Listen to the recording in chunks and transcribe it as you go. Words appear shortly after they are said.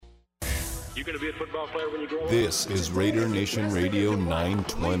You going to be a football player when you grow up? This is Raider Nation Radio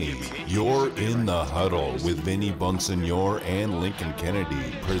 920. You're in the huddle with Vinny Bonsignor and Lincoln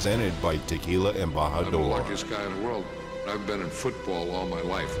Kennedy, presented by Tequila Embajador. I'm the luckiest guy in the world. I've been in football all my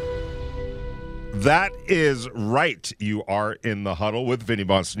life. That is right. You are in the huddle with Vinny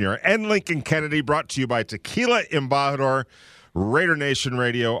Bonsignor and Lincoln Kennedy, brought to you by Tequila Embajador, Raider Nation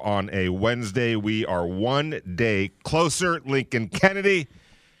Radio on a Wednesday. We are one day closer, Lincoln Kennedy,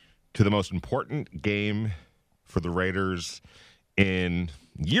 to the most important game for the Raiders in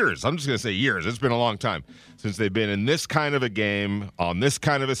years. I'm just going to say years. It's been a long time since they've been in this kind of a game, on this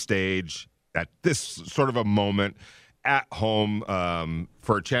kind of a stage, at this sort of a moment, at home,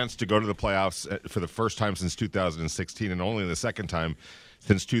 for a chance to go to the playoffs for the first time since 2016 and only the second time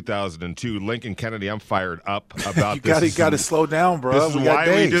since 2002. Lincoln Kennedy, I'm fired up about this. You got to slow down, bro. This is why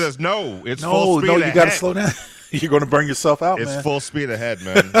we do this. No, it's full speed ahead. You got to slow down. You're going to burn yourself out, man. It's full speed ahead,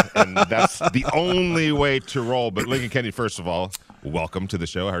 man. And that's the only way to roll. But Lincoln Kennedy, first of all, welcome to the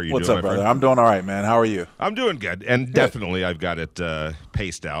show. How are you doing, my brother? friend? I'm doing all right, man. How are you? I'm doing good. And definitely I've got it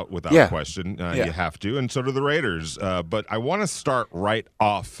paced out without question. You have to, and so do the Raiders. But I want to start right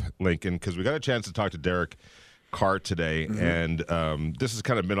off, Lincoln, because we got a chance to talk to Derek Carr today. Mm-hmm. And this has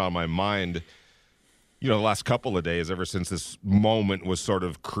kind of been on my mind, the last couple of days, ever since this moment was sort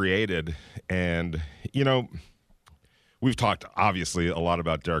of created. And, we've talked, obviously, a lot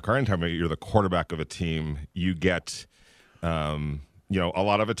about Derek Carr. Anytime you're the quarterback of a team, you get, a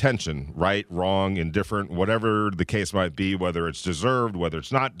lot of attention, right, wrong, indifferent, whatever the case might be, whether it's deserved, whether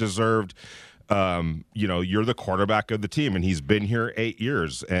it's not deserved. You're the quarterback of the team, and he's been here 8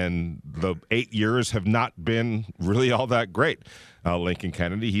 years, and the 8 years have not been really all that great. Lincoln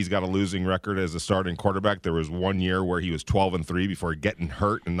Kennedy, he's got a losing record as a starting quarterback. There was 1 year where he was 12-3 before getting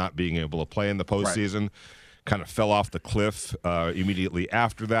hurt and not being able to play in the postseason. Right. Kind of fell off the cliff immediately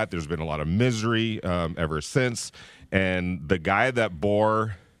after that. There's been a lot of misery ever since. And the guy that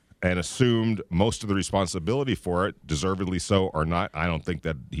bore and assumed most of the responsibility for it, deservedly so or not, I don't think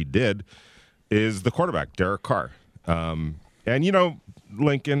that he did, is the quarterback, Derek Carr. And,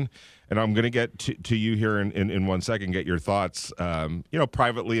 Lincoln, and I'm going to get to you here in 1 second, get your thoughts,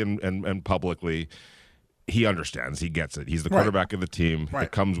 privately and publicly. He understands. He gets it. He's the quarterback of the team. Right.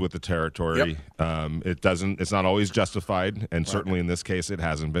 It comes with the territory. Yep. It's not always justified, and certainly in this case it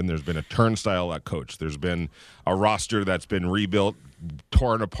hasn't been. There's been a turnstile at coach. There's been a roster that's been rebuilt,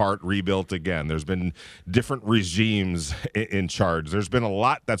 torn apart, rebuilt again. There's been different regimes in charge. There's been a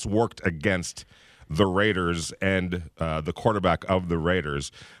lot that's worked against the Raiders and the quarterback of the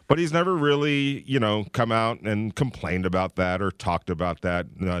Raiders. But he's never really, come out and complained about that or talked about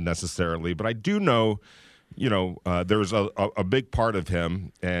that necessarily. But I do know there's a big part of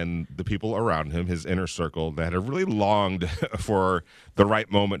him and the people around him, his inner circle, that have really longed for the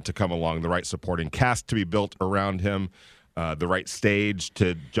right moment to come along, the right supporting cast to be built around him, the right stage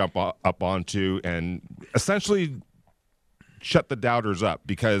to jump up onto, and essentially shut the doubters up.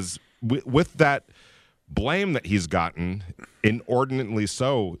 Because with that blame that he's gotten, inordinately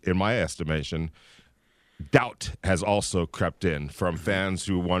so, in my estimation, doubt has also crept in from fans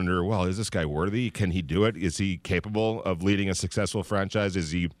who wonder, well, is this guy worthy? Can he do it? Is he capable of leading a successful franchise? Is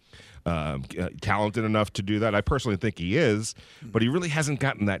he talented enough to do that? I personally think he is, but he really hasn't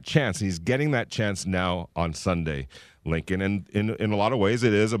gotten that chance. He's getting that chance now on Sunday, Lincoln. And in a lot of ways,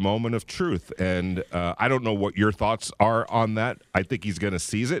 it is a moment of truth. And I don't know what your thoughts are on that. I think he's going to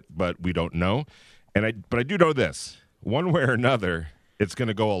seize it, but we don't know. But I do know this. One way or another, it's going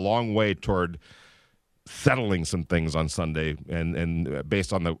to go a long way toward settling some things on Sunday and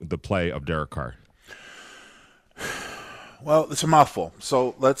based on the play of Derek Carr. Well, it's a mouthful,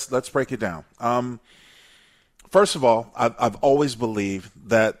 so let's break it down. First of all, I've always believed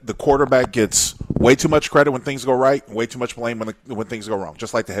that the quarterback gets way too much credit when things go right and way too much blame when things go wrong,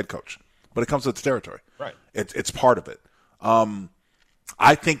 just like the head coach. But it comes with the territory. Right. It's part of it.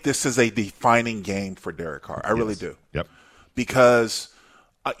 I think this is a defining game for Derek Carr. I really do. Yep. Because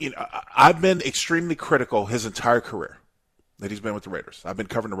I've been extremely critical his entire career that he's been with the Raiders. I've been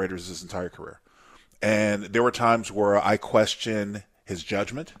covering the Raiders his entire career. And there were times where I questioned his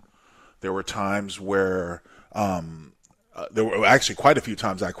judgment. There were times where there were actually quite a few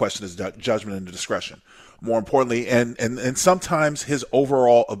times I questioned his judgment and discretion. More importantly, and sometimes his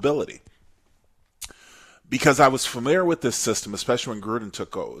overall ability. Because I was familiar with this system, especially when Gruden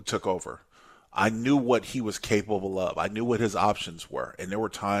took over. I knew what he was capable of. I knew what his options were. And there were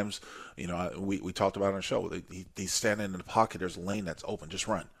times, we talked about on the show, he's standing in the pocket, there's a lane that's open. Just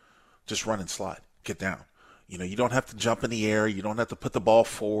run and slide. Get down. You don't have to jump in the air. You don't have to put the ball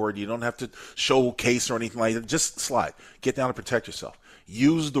forward. You don't have to showcase or anything like that. Just slide. Get down and protect yourself.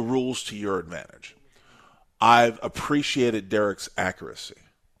 use the rules to your advantage. I've appreciated Derek's accuracy.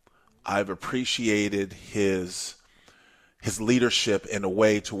 I've appreciated his leadership in a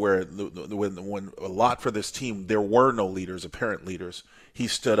way to where when a lot for this team, there were no leaders, apparent leaders. He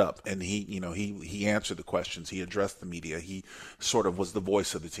stood up and he answered the questions. He addressed the media. He sort of was the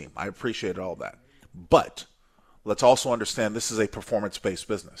voice of the team. I appreciated all that. But let's also understand this is a performance-based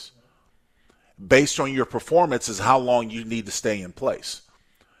business. Based on your performance is how long you need to stay in place.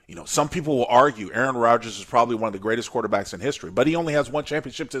 Some people will argue Aaron Rodgers is probably one of the greatest quarterbacks in history, but he only has one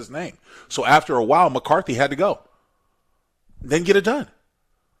championship to his name. So after a while, McCarthy had to go. Then get it done.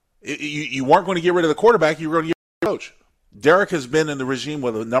 You weren't going to get rid of the quarterback. You were going to get rid of the coach. Derek has been in the regime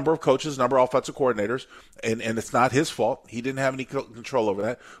with a number of coaches, number of offensive coordinators, and it's not his fault. He didn't have any control over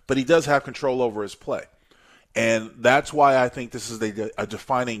that, but he does have control over his play. And that's why I think this is a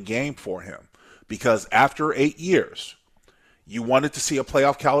defining game for him, because after 8 years, you wanted to see a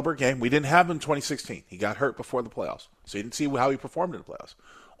playoff caliber game. We didn't have him in 2016. He got hurt before the playoffs, so you didn't see how he performed in the playoffs.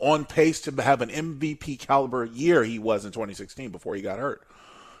 On pace to have an MVP caliber year he was in 2016 before he got hurt.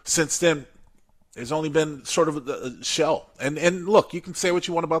 Since then, there's only been sort of a shell. And look, you can say what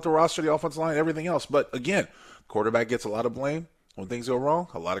you want about the roster, the offensive line, everything else. But again, quarterback gets a lot of blame when things go wrong,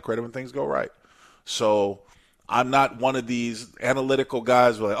 a lot of credit when things go right. So I'm not one of these analytical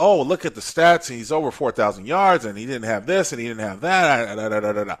guys who are like, oh, look at the stats. And he's over 4,000 yards and he didn't have this and he didn't have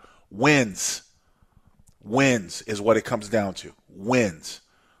that. Wins. Wins is what it comes down to. Wins.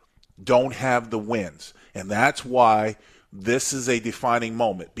 Don't have the wins. And that's why this is a defining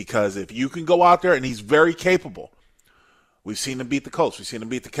moment, because if you can go out there, and he's very capable. We've seen him beat the Colts. We've seen him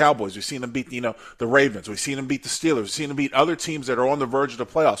beat the Cowboys. We've seen him beat, the Ravens. We've seen him beat the Steelers. We've seen him beat other teams that are on the verge of the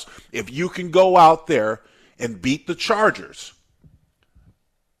playoffs. If you can go out there and beat the Chargers,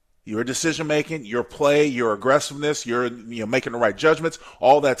 your decision-making, your play, your aggressiveness, your making the right judgments,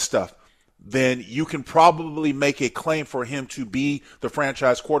 all that stuff, then you can probably make a claim for him to be the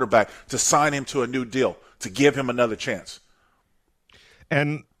franchise quarterback, to sign him to a new deal, to give him another chance.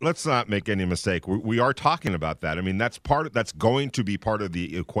 And let's not make any mistake. We are talking about that. I mean, that's going to be part of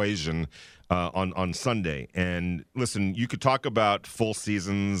the equation on Sunday. And listen, you could talk about full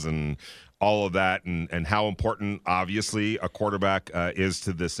seasons and all of that, and how important, obviously, a quarterback is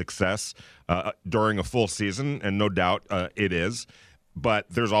to the success during a full season, and no doubt it is. But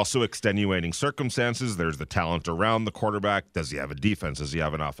there's also extenuating circumstances. There's the talent around the quarterback. Does he have a defense? Does he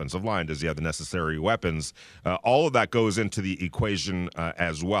have an offensive line? Does he have the necessary weapons? All of that goes into the equation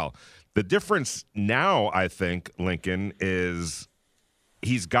as well. The difference now, I think, Lincoln, is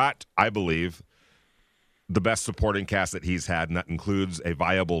he's got, I believe, the best supporting cast that he's had, and that includes a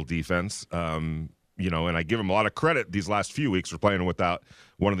viable defense. And I give him a lot of credit these last few weeks for playing without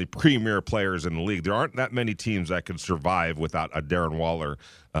one of the premier players in the league. There aren't that many teams that could survive without a Darren Waller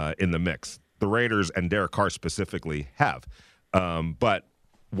in the mix. The Raiders and Derek Carr specifically have. But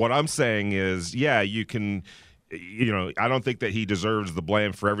what I'm saying is, yeah, you can – I don't think that he deserves the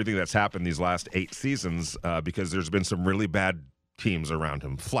blame for everything that's happened these last 8 seasons because there's been some really bad teams around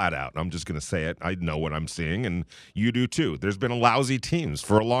him, flat out. I'm just going to say it. I know what I'm seeing, and you do too. There's been lousy teams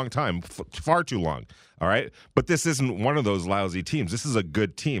for a long time, far too long, all right? But this isn't one of those lousy teams. This is a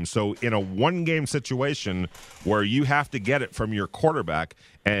good team. So in a one-game situation where you have to get it from your quarterback,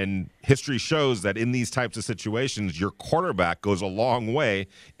 and history shows that in these types of situations, your quarterback goes a long way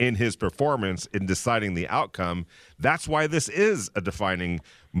in his performance in deciding the outcome. That's why this is a defining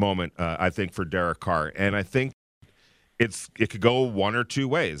moment, I think, for Derek Carr. And I think it could go one or two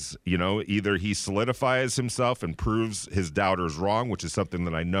ways. Either he solidifies himself and proves his doubters wrong, which is something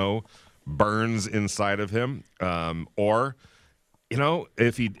that I know burns inside of him, or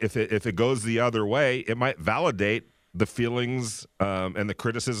if it goes the other way, it might validate the feelings and the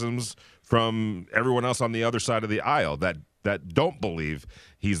criticisms from everyone else on the other side of the aisle that don't believe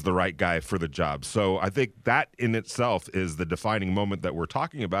he's the right guy for the job. So I think that in itself is the defining moment that we're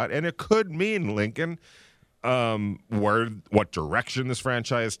talking about, and it could mean, Lincoln, what direction this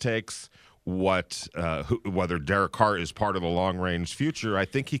franchise takes, whether Derek Carr is part of the long-range future. I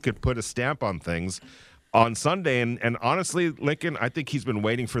think he could put a stamp on things on Sunday. And honestly, Lincoln, I think he's been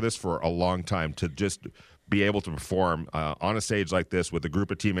waiting for this for a long time, to just be able to perform on a stage like this with the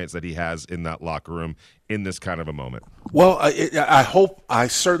group of teammates that he has in that locker room in this kind of a moment. Well, I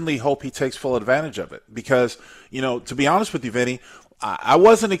certainly hope he takes full advantage of it, because, to be honest with you, Vinny, I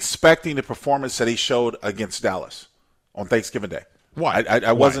wasn't expecting the performance that he showed against Dallas on Thanksgiving Day. Why?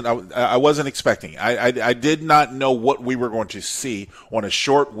 I wasn't expecting. I did not know what we were going to see on a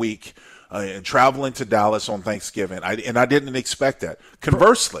short week and traveling to Dallas on Thanksgiving. I didn't expect that.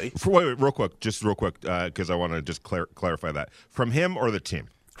 Conversely, wait, real quick, because I want to just clarify that. From him or the team?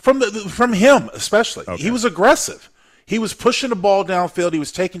 From him, especially. Okay. He was aggressive. He was pushing the ball downfield. He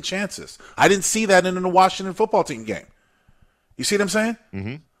was taking chances. I didn't see that in the Washington football team game. You see what I'm saying?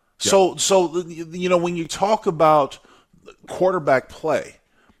 Mm-hmm. Yep. So when you talk about quarterback play,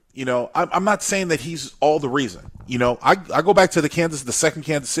 I'm not saying that he's all the reason. I go back to the second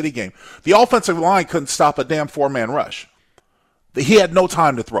Kansas City game. The offensive line couldn't stop a damn 4-man rush. He had no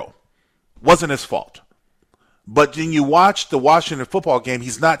time to throw. Wasn't his fault. But when you watch the Washington football game,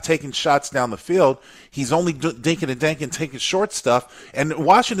 he's not taking shots down the field. He's only dinking and danking, taking short stuff. And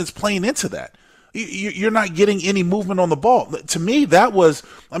Washington's playing into that. You're not getting any movement on the ball. To me, that was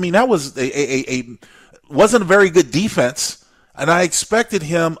wasn't a very good defense. And I expected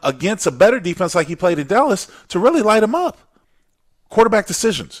him against a better defense like he played in Dallas to really light him up. Quarterback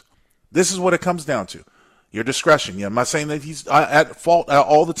decisions. This is what it comes down to. Your discretion. Yeah, I'm not saying that he's at fault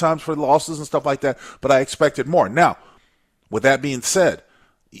all the times for losses and stuff like that, but I expected more. Now, with that being said,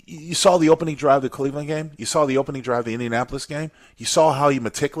 you saw the opening drive of the Cleveland game. You saw the opening drive of the Indianapolis game. You saw how he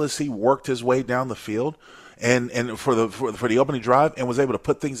meticulously worked his way down the field, and for the opening drive, and was able to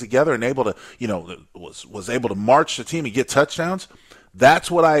put things together and able to was able to march the team and get touchdowns.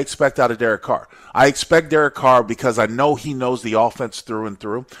 That's what I expect out of Derek Carr. I expect Derek Carr because I know he knows the offense through and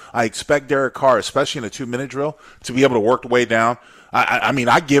through. I expect Derek Carr, especially in a 2-minute drill, to be able to work the way down. I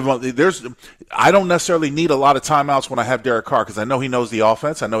don't necessarily need a lot of timeouts when I have Derek Carr because I know he knows the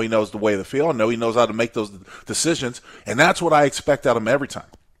offense. I know he knows the way of the field. I know he knows how to make those decisions. And that's what I expect out of him every time.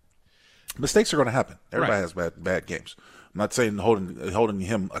 Mistakes are going to happen. Everybody has bad games. I'm not saying holding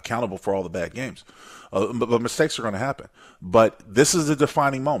him accountable for all the bad games. But mistakes are going to happen. But this is a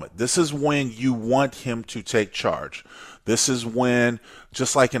defining moment. This is when you want him to take charge. This is when,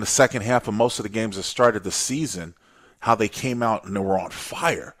 just like in the second half of most of the games that started the season, how they came out and they were on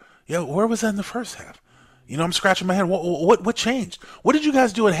fire. Where was that in the first half? I'm scratching my head. What changed? What did you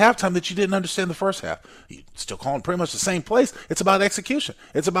guys do at halftime that you didn't understand the first half? You're still calling pretty much the same plays. It's about execution.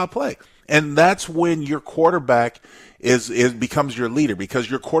 It's about play. And that's when your quarterback becomes your leader, because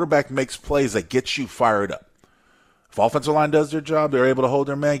your quarterback makes plays that get you fired up. If offensive line does their job, they're able to hold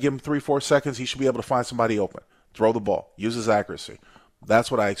their man, give him 3-4 seconds, he should be able to find somebody open, throw the ball, use his accuracy.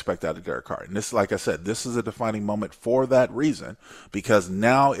 That's what I expect out of Derek Carr. And this, like I said, this is a defining moment for that reason, because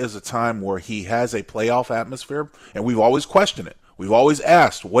now is a time where he has a playoff atmosphere, and we've always questioned it. We've always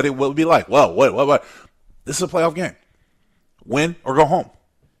asked what it will be like. Well, what? This is a playoff game. Win or go home.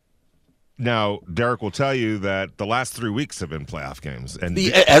 Now, Derek will tell you that the last 3 weeks have been playoff games. And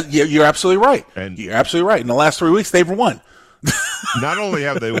you're absolutely right. You're absolutely right. In the last 3 weeks, they've won. Not only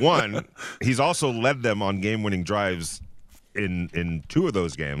have they won, he's also led them on game-winning drives in 2 of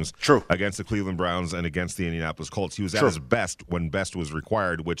those games. True. Against the Cleveland Browns and against the Indianapolis Colts. He was at his best when best was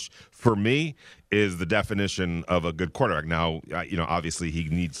required, which for me is the definition of a good quarterback. Now, obviously he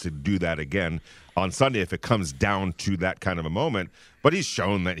needs to do that again on Sunday if it comes down to that kind of a moment. But he's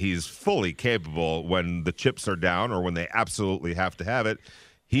shown that he's fully capable when the chips are down or when they absolutely have to have it.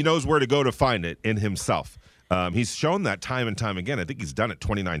 He knows where to go to find it in himself. He's shown that time and time again. I think he's done it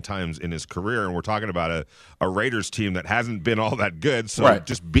 29 times in his career, and we're talking about a Raiders team that hasn't been all that good. So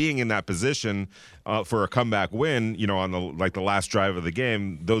just being in that position for a comeback win, on the last drive of the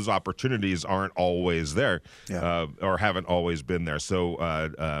game, those opportunities aren't always there, or haven't always been there. So,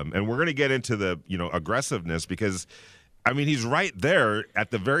 and we're going to get into the aggressiveness because, he's right there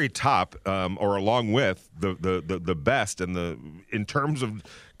at the very top, or along with the best, and in terms of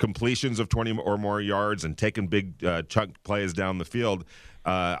completions of 20 or more yards and taking big chunk plays down the field.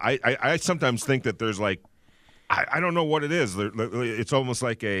 I sometimes think that there's I don't know what it is. It's almost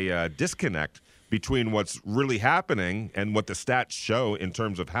like a disconnect between what's really happening and what the stats show in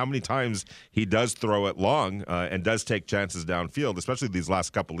terms of how many times he does throw it long and does take chances downfield, especially these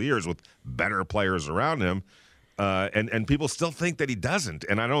last couple of years with better players around him. And people still think that he doesn't,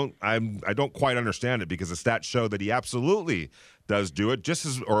 and I don't quite understand it, because the stats show that he absolutely does do it just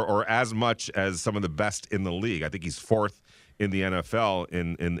as or as much as some of the best in the league. I think he's 4th in the NFL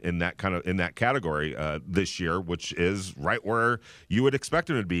in that category this year, which is right where you would expect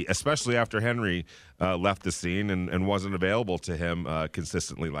him to be, especially after Henry left the scene and wasn't available to him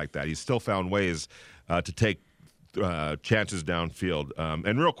consistently like that. He's still found ways to take chances downfield.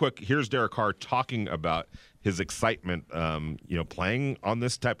 And real quick, here's Derek Carr talking about his excitement, playing on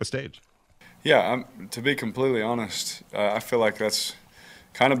this type of stage. Yeah, to be completely honest, I feel like that's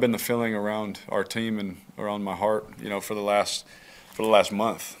kind of been the feeling around our team and around my heart, for the last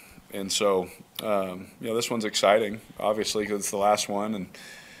month. And so, this one's exciting, obviously, because it's the last one, and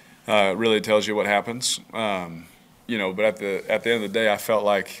really tells you what happens. But at the end of the day, I feel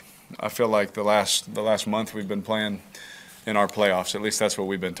like the last month we've been playing in our playoffs. At least that's what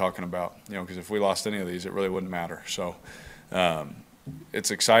we've been talking about. Because if we lost any of these, it really wouldn't matter. So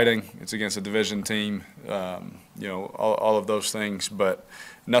it's exciting. It's against a division team. All of those things, but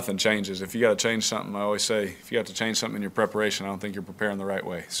nothing changes. If you got to change something, I always say, if you got to change something in your preparation, I don't think you're preparing the right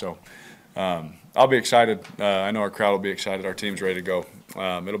way. So I'll be excited. I know our crowd will be excited. Our team's ready to go.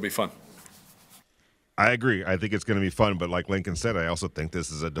 It'll be fun. I agree. I think it's going to be fun, but like Lincoln said, I also think this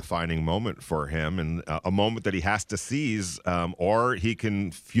is a defining moment for him, and a moment that he has to seize, or he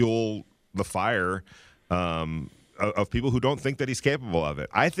can fuel the fire of people who don't think that he's capable of it.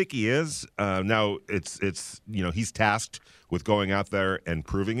 I think he is. Now it's he's tasked with going out there and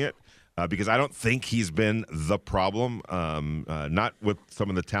proving it, because I don't think he's been the problem, not with some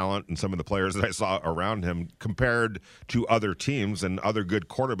of the talent and some of the players that I saw around him compared to other teams and other good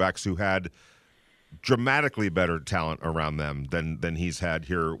quarterbacks who had dramatically better talent around them than he's had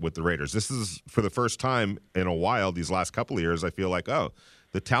here with the Raiders. This is for the first time in a while, these last couple of years, I feel like,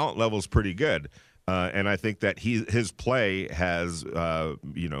 the talent level is pretty good. And I think that his play has,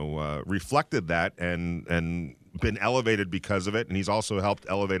 reflected that and been elevated because of it. And he's also helped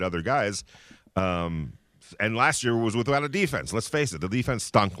elevate other guys. And last year was without a defense. Let's face it, the defense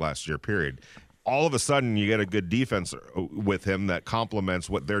stunk last year, period. All of a sudden, you get a good defense with him that complements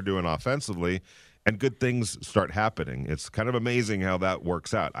what they're doing offensively, and good things start happening. It's kind of amazing how that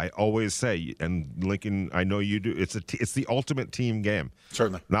works out. I always say, and Lincoln, I know you do, it's the ultimate team game.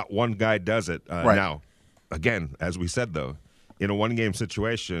 Certainly. Not one guy does it. Right. Now, again, as we said, though, in a one-game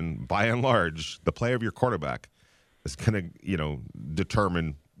situation, by and large, the play of your quarterback is going to,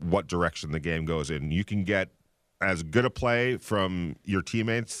 determine what direction the game goes in. You can get as good a play from your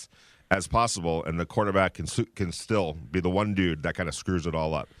teammates as possible, and the quarterback can still be the one dude that kind of screws it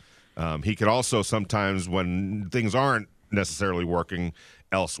all up. He can also sometimes, when things aren't necessarily working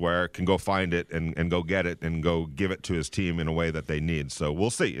elsewhere, can go find it and go get it and go give it to his team in a way that they need. So we'll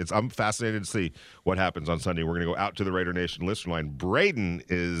see. I'm fascinated to see what happens on Sunday. We're going to go out to the Raider Nation listener line. Braden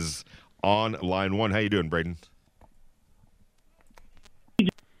is on line one. How you doing, Braden?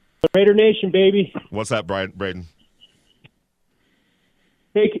 Raider Nation, baby. What's that, Braden?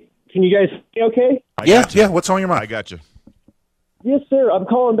 Hey, can you guys hear me okay? Yeah. What's on your mind? I got you. Yes, sir. I'm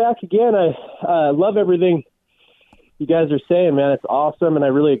calling back again. I love everything you guys are saying, man. It's awesome, and I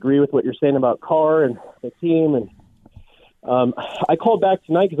really agree with what you're saying about Carr and the team. And I called back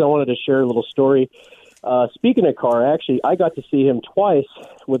tonight because I wanted to share a little story. Speaking of Carr, actually, I got to see him twice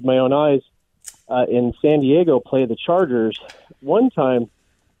with my own eyes in San Diego play the Chargers. One time,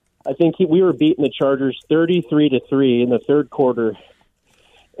 I think we were beating the Chargers 33-3 in the third quarter,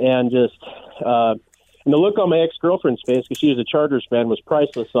 and just and the look on my ex-girlfriend's face, because she was a Chargers fan, was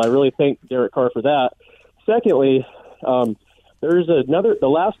priceless. So I really thank Derek Carr for that. Secondly, the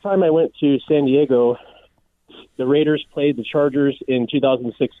last time I went to San Diego, the Raiders played the Chargers in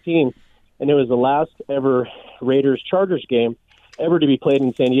 2016, and it was the last ever Raiders-Chargers game ever to be played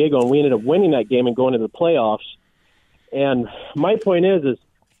in San Diego, and we ended up winning that game and going to the playoffs. And my point is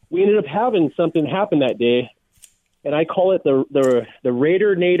we ended up having something happen that day, and I call it the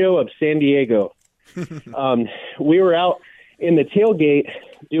Raider NATO of San Diego. We were out in the tailgate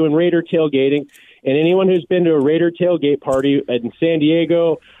doing Raider tailgating, and anyone who's been to a Raider tailgate party in San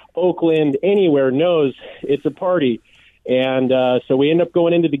Diego, Oakland, anywhere knows it's a party. And so we ended up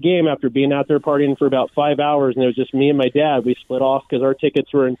going into the game after being out there partying for about 5 hours, and it was just me and my dad. We split off because our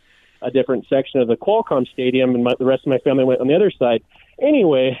tickets were in a different section of the Qualcomm Stadium, and the rest of my family went on the other side.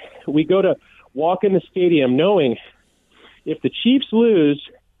 Anyway, we go to walk in the stadium knowing if the Chiefs lose,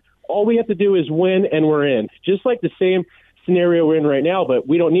 all we have to do is win and we're in. Just like the same scenario we're in right now, but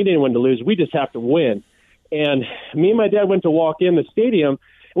we don't need anyone to lose. We just have to win. And me and my dad went to walk in the stadium.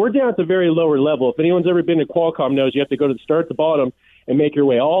 We're down at the very lower level. If anyone's ever been to Qualcomm knows you have to go to the start at the bottom and make your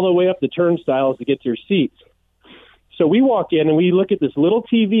way all the way up the turnstiles to get to your seats. So we walk in and we look at this little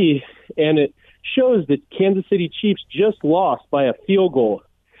TV, and it shows that Kansas City Chiefs just lost by a field goal.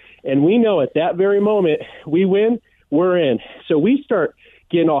 And we know at that very moment, we win, we're in. So we start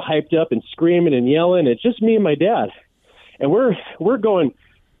getting all hyped up and screaming and yelling. It's just me and my dad. And we're going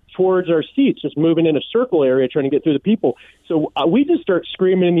towards our seats, just moving in a circle area, trying to get through the people. So we just start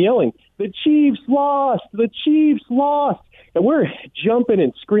screaming and yelling, the Chiefs lost, the Chiefs lost. And we're jumping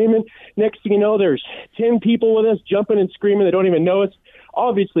and screaming. Next thing you know, there's 10 people with us jumping and screaming. They don't even know us.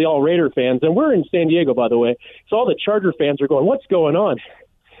 Obviously all Raider fans. And we're in San Diego, by the way. So all the Charger fans are going, what's going on?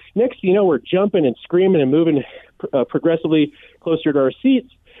 Next thing you know, we're jumping and screaming and moving progressively closer to our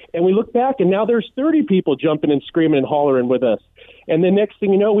seats. And we look back, and now there's 30 people jumping and screaming and hollering with us. And the next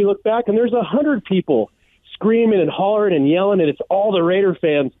thing you know, we look back, and there's 100 people screaming and hollering and yelling, and it's all the Raider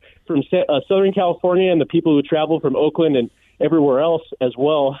fans from Southern California and the people who travel from Oakland and everywhere else as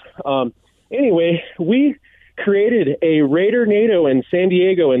well. Anyway, we created a Raider NATO in San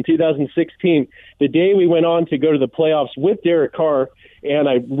Diego in 2016, the day we went on to go to the playoffs with Derek Carr, and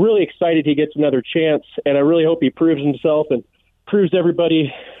I'm really excited he gets another chance, and I really hope he proves himself and proves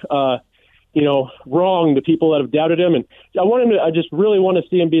everybody, wrong, the people that have doubted him. And I just really want to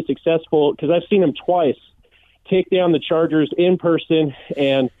see him be successful, because I've seen him twice take down the Chargers in person,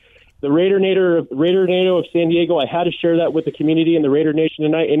 and the Raider NATO of San Diego, I had to share that with the community and the Raider Nation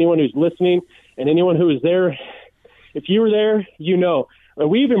tonight. Anyone who's listening and anyone who was there, if you were there, you know.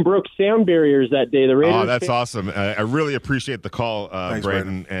 We even broke sound barriers that day. The Raiders. Oh, that's awesome. I really appreciate the call, thanks,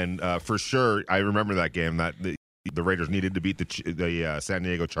 Braden. And for sure, I remember that game, that the Raiders needed to beat the San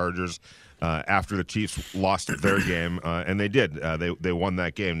Diego Chargers after the Chiefs lost their game, and they did. They won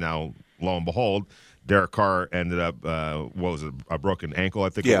that game. Now, lo and behold, Derek Carr ended up, a broken ankle, I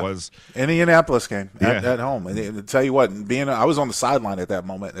think it was. In the Indianapolis game at home. And to tell you what, I was on the sideline at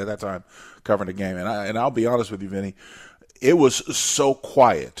that time, covering the game. And I'll be honest with you, Vinny, it was so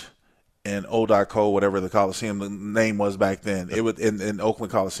quiet in O.Co., whatever the Coliseum the name was back then. It was in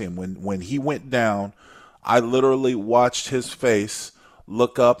Oakland Coliseum. When he went down, I literally watched his face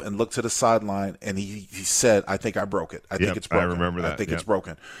look up and look to the sideline, and he said, "I think I broke it. I think it's broken. I remember that. I think it's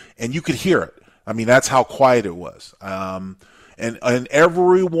broken." And you could hear it. I mean, that's how quiet it was. And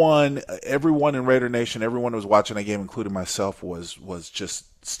everyone in Raider Nation, everyone who was watching that game, including myself, was just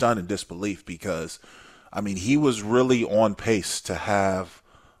stunned in disbelief, because, I mean, he was really on pace to have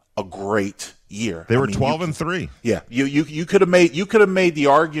a great year. They were 12-3. Yeah, you could have made the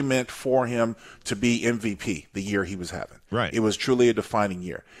argument for him to be MVP the year he was having. Right. It was truly a defining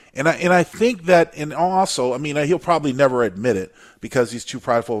year. And I think that, and also, I mean, he'll probably never admit it because he's too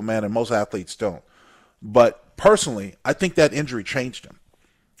prideful of a man, and most athletes don't. But personally, I think that injury changed him.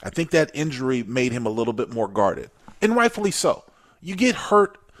 I think that injury made him a little bit more guarded, and rightfully so. You get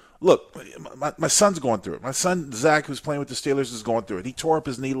hurt. Look, my son's going through it. My son, Zach, who's playing with the Steelers, is going through it. He tore up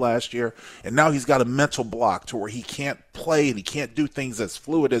his knee last year, and now he's got a mental block to where he can't play and he can't do things as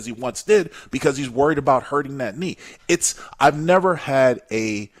fluid as he once did because he's worried about hurting that knee. I've never had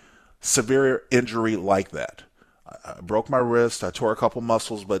a severe injury like that. I broke my wrist. I tore a couple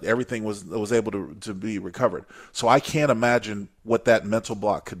muscles, but everything was able to be recovered. So I can't imagine what that mental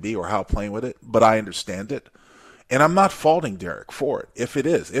block could be or how playing with it, but I understand it. And I'm not faulting Derek for it. If it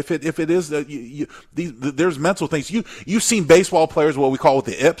is, there's mental things. You've seen baseball players, what we call with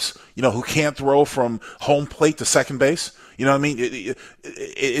the IPS, who can't throw from home plate to second base. You know what I mean?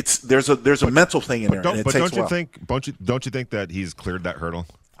 There's a mental thing in there. Don't you think that he's cleared that hurdle?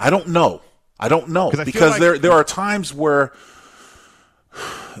 I don't know because there are times where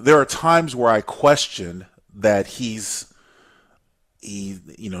I question that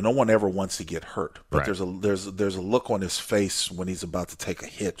no one ever wants to get hurt, but right. there's a look on his face when he's about to take a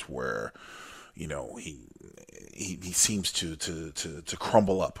hit where, he seems to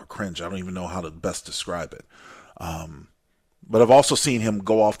crumble up or cringe. I don't even know how to best describe it. But I've also seen him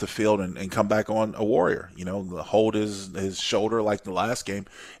go off the field and come back on a warrior, hold his shoulder like the last game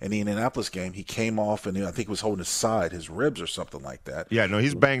in the Indianapolis game. He came off and I think he was holding his side, his ribs or something like that. Yeah, no,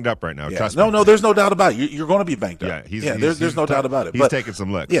 he's banged up right now. Yeah. No, there's no doubt about it. You're going to be banged up. Yeah, there's no doubt about it. He's taking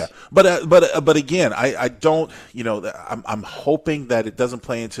some licks. Yeah, but again, I don't, I'm hoping that it doesn't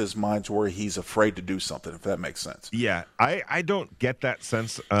play into his mind to where he's afraid to do something, if that makes sense. Yeah, I don't get that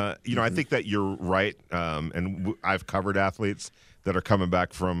sense. I think that you're right, and I've covered athletes that are coming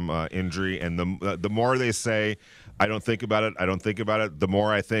back from injury, and the more they say, I don't think about it, the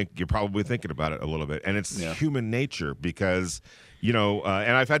more I think you're probably thinking about it a little bit. And it's human nature because, and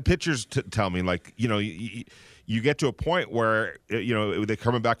I've had pitchers tell me, like, you get to a point where, they're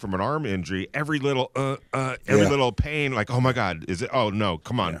coming back from an arm injury, every little pain, like, oh my God, is it? Oh no,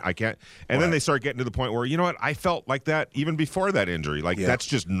 come on, I can't. And then they start getting to the point where, you know what, I felt like that even before that injury. Like that's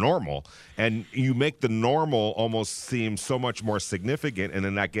just normal. And you make the normal almost seem so much more significant, and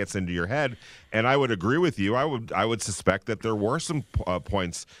then that gets into your head. And I would agree with you. I would suspect that there were some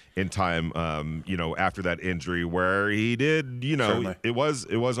points in time, after that injury where he did, Certainly. it was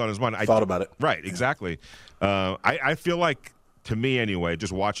on his mind. I thought about it. Right, exactly. I feel like, to me anyway,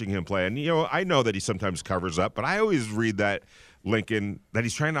 just watching him play, and I know that he sometimes covers up, but I always read that, Lincoln, that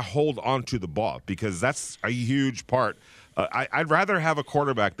he's trying to hold on to the ball because that's a huge part. I'd rather have a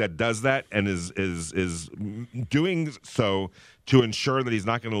quarterback that does that and is doing so to ensure that he's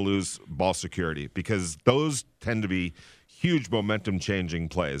not going to lose ball security, because those tend to be huge momentum-changing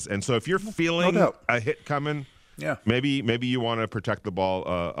plays. And so if you're feeling a hit coming, maybe you want to protect the ball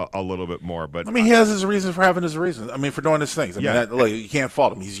a little bit more. But I mean, he has his reasons for having his reasons. I mean, for doing his things. I mean, look, you can't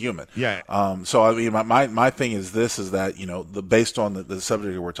fault him. He's human. Yeah. So I mean, my thing is this: is that based on the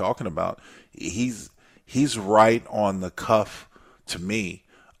subject that we're talking about, he's right on the cuff to me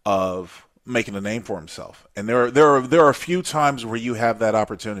of making a name for himself. And there are a few times where you have that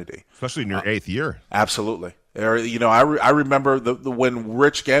opportunity, especially in your 8th year. Absolutely. I remember when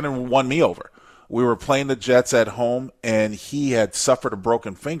Rich Gannon won me over. We were playing the Jets at home, and he had suffered a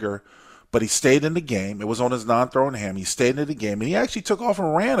broken finger, but he stayed in the game. It was on his non-throwing ham. He stayed in the game, and he actually took off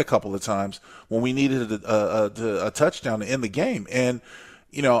and ran a couple of times when we needed a touchdown to end the game. And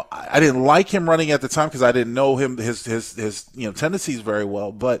I didn't like him running at the time because I didn't know his tendencies very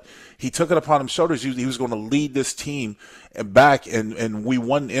well, but he took it upon his shoulders. He was going to lead this team back, and we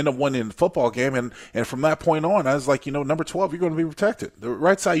ended up winning the football game. And from that point on, I was like, number 12, you're going to be protected. The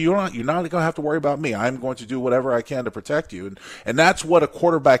right side, you're not going to have to worry about me. I'm going to do whatever I can to protect you. And that's what a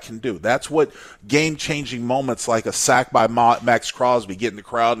quarterback can do. That's what game-changing moments like a sack by Max Crosby, getting the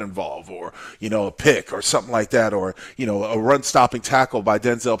crowd involved, or, a pick or something like that, or, a run-stopping tackle by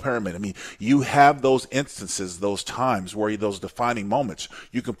Denzel Perryman. I mean, you have those instances, those times where those defining moments,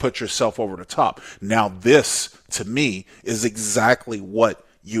 you can put yourself over the top. Now this, to me, is exactly what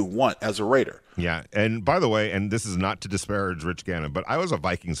you want as a Raider. Yeah, and by the way, and this is not to disparage Rich Gannon, but I was a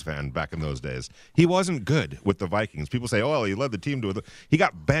Vikings fan back in those days. He wasn't good with the Vikings. People say, "Oh, well, he led the team to it." He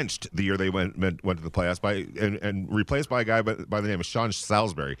got benched the year they went to the playoffs and replaced by a guy by the name of Sean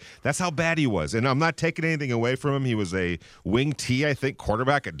Salisbury. That's how bad he was. And I'm not taking anything away from him. He was a wing T, I think,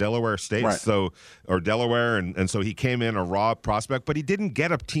 quarterback at Delaware State, or Delaware, and so he came in a raw prospect, but he didn't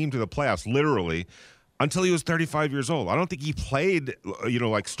get a team to the playoffs literally until he was 35 years old. I don't think he played,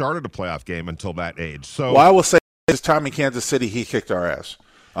 started a playoff game until that age. So, well, I will say his time in Kansas City, he kicked our ass.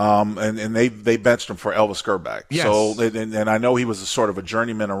 And they benched him for Elvis Gerback. Yes. So, and I know he was a sort of a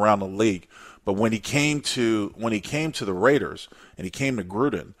journeyman around the league, but when he came to the Raiders and he came to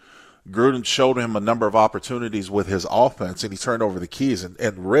Gruden showed him a number of opportunities with his offense, and he turned over the keys.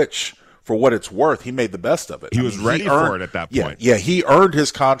 And Rich, for what it's worth, he made the best of it. He was ready for it at that point. Yeah, he earned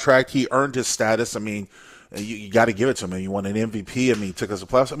his contract. He earned his status. I mean, you got to give it to him. He won an MVP. I mean, he took us to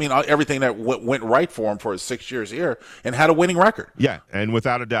playoffs. I mean, everything that went right for him for his 6 years here, and had a winning record. Yeah, and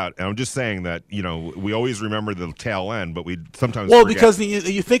without a doubt. And I'm just saying that, we always remember the tail end, but we sometimes forget. Because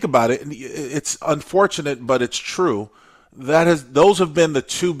you think about it, it's unfortunate, but it's true. Those have been the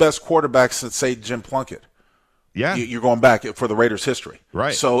two best quarterbacks since, say, Jim Plunkett. Yeah, you're going back for the Raiders' history,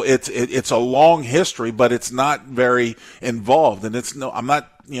 right? So it's a long history, but it's not very involved, and I'm not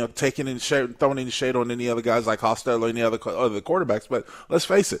taking any shade, throwing any shade on any other guys like Hostetler or any other quarterbacks. But let's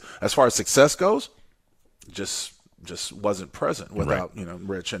face it, as far as success goes, just wasn't present without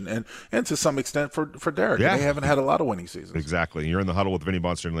Rich and to some extent for Derek. Yeah. They haven't had a lot of winning seasons. Exactly. You're in the huddle with Vinny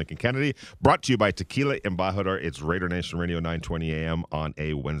Bonster and Lincoln Kennedy. Brought to you by Tequila Embajador. It's Raider Nation Radio 920 AM on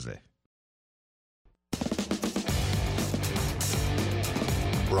a Wednesday.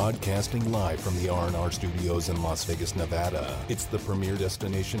 Broadcasting live from the R&R studios in Las Vegas, Nevada. It's the premier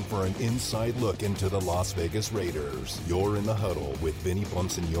destination for an inside look into the Las Vegas Raiders. You're in the huddle with Vinny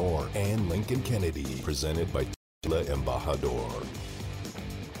Bonsignor and Lincoln Kennedy. Presented by Tequila Embajador.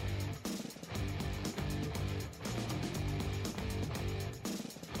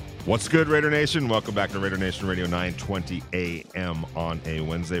 What's good, Raider Nation? Welcome back to Raider Nation Radio 920 AM on a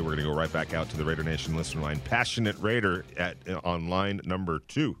Wednesday. We're going to go right back out to the Raider Nation listener line. Passionate Raider on line number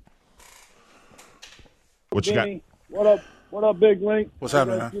 2. What you Vinny, got? What up, Big Link? What's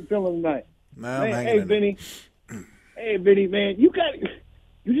happening, man? How you feeling tonight? Man, hey, Vinny. Hey, Vinny, man. You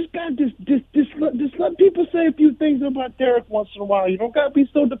just got to just let people say a few things about Derek once in a while. You don't got to be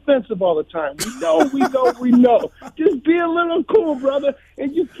so defensive all the time. We know. Just be a little cool, brother.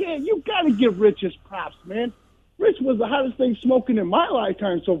 And you got to give Rich his props, man. Rich was the hottest thing smoking in my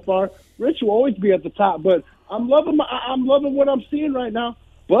lifetime so far. Rich will always be at the top, but I'm loving what I'm seeing right now.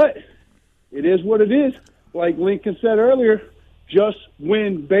 But it is what it is. Like Lincoln said earlier, just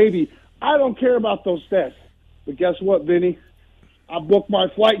win, baby. I don't care about those stats. But guess what, Vinny? I booked my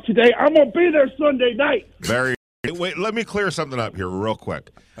flight today. I'm going to be there Sunday night. Wait, let me clear something up here real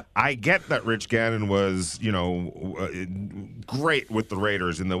quick. I get that Rich Gannon was, great with the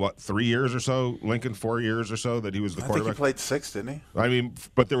Raiders in the, 3 years or so? Lincoln, 4 years or so that he was the quarterback? I think he played 6, didn't he? I mean,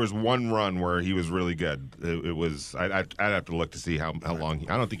 but there was one run where he was really good. It was, I'd have to look to see how long.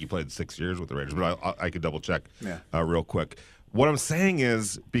 I don't think he played 6 years with the Raiders, but I could double check real quick. What I'm saying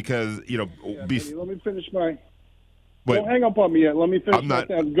is because, let me finish my... Wait, don't hang up on me yet. Let me finish my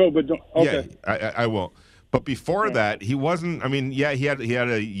thing and go, but don't... Okay. Yeah, I won't. But before that, he wasn't. I mean, yeah, he had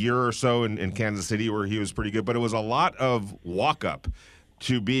a year or so in Kansas City where he was pretty good, but it was a lot of walk up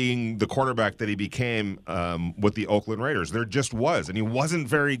to being the quarterback that he became with the Oakland Raiders. There just was, and he wasn't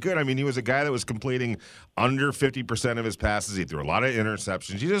very good. I mean, he was a guy that was completing under 50% of his passes. He threw a lot of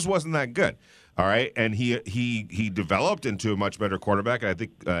interceptions. He just wasn't that good. All right, and he developed into a much better quarterback. And I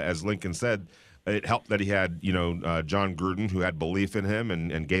think, as Lincoln said, it helped that he had John Gruden, who had belief in him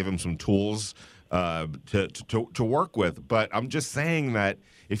and gave him some tools to work with. But I'm just saying that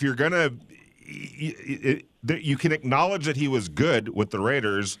if you're gonna, you can acknowledge that he was good with the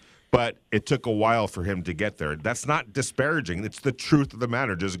Raiders, but it took a while for him to get there. That's not disparaging. It's the truth of the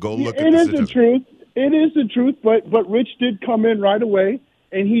matter. Just go look at the statistics. It is the truth. It is the truth. But Rich did come in right away,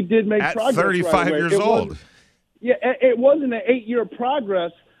 and he did make progress. At 35 years old. It wasn't an 8-year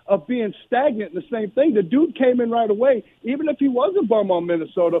progress of being stagnant in the same thing. The dude came in right away, even if he was a bum on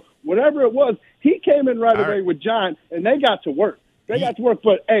Minnesota, whatever it was, he came in right away with John, and they got to work.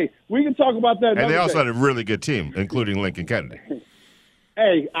 But, hey, we can talk about that. And they also had a really good team, including Lincoln Kennedy.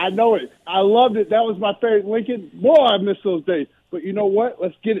 Hey, I know it. I loved it. That was my favorite Lincoln. Boy, I miss those days. But you know what?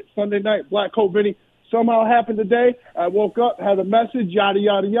 Let's get it. Sunday night, Black Coat Vinny. Somehow happened today. I woke up, had a message, yada,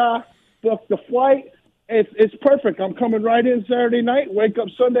 yada, yada, booked the flight. It's perfect. I'm coming right in Saturday night, wake up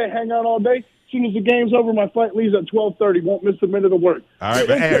Sunday, hang out all day. As soon as the game's over, my flight leaves at 12:30. Won't miss a minute of work. All right,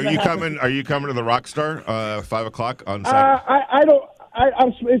 but hey, are you coming to the Rockstar 5 o'clock on Saturday? I don't.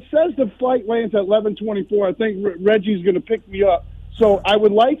 It says the flight lands at 11:24. I think Reggie's going to pick me up. So I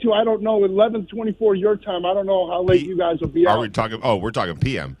would like to. I don't know. 11:24 your time. I don't know how late you guys will be out. Are we talking? Oh, we're talking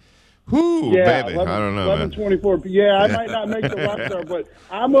PM. Whoo, yeah, baby. I don't know. 11:24. Yeah, I might not make the Rockstar, but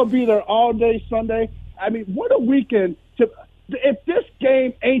I'm going to be there all day Sunday. I mean, what a weekend. If this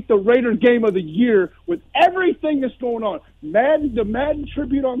game ain't the Raiders game of the year with everything that's going on, the Madden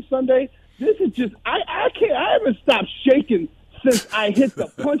tribute on Sunday, this is just, I haven't stopped shaking since I hit the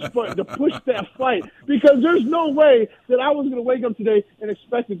punch button to push that flight, because there's no way that I was going to wake up today and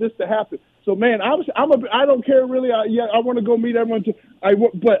expected this to happen. So, man, I don't care really. I want to go meet everyone,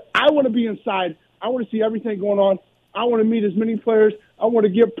 but I want to be inside. I want to see everything going on. I want to meet as many players. I want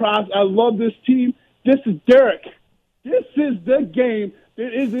to give props. I love this team. This is Derek. This is the game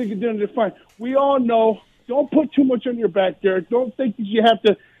that is going to define. We all know. Don't put too much on your back, Derek. Don't think that you have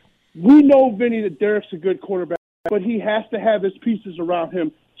to. We know, Vinny, that Derek's a good quarterback, but he has to have his pieces around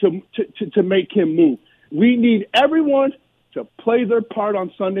him to make him move. We need everyone to play their part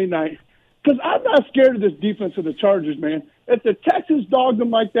on Sunday night, because I'm not scared of this defense of the Chargers, man. If the Texans dogged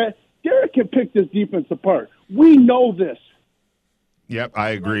them like that, Derek can pick this defense apart. We know this. Yep, I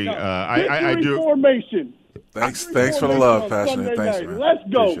agree. I do. Formation. Thanks for the love, Passionate. Thanks, man. Let's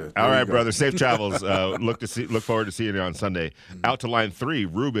go. All right, brother. Safe travels. Look forward to seeing you on Sunday. Out to line 3.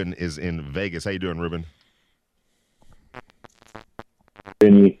 Ruben is in Vegas. How you doing, Ruben?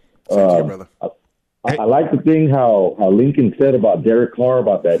 Vinny, brother. I like the thing how Lincoln said about Derek Carr,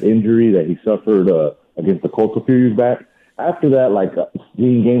 about that injury that he suffered against the Colts a few years back. After that,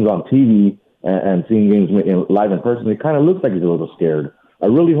 seeing games on TV and seeing games live in person, it kind of looks like he's a little scared. I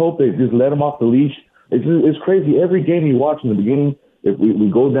really hope they just let him off the leash. It's crazy. Every game you watch in the beginning, if we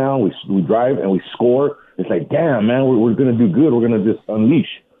go down, we drive and we score, it's like, damn, man, we're going to do good. We're going to just unleash.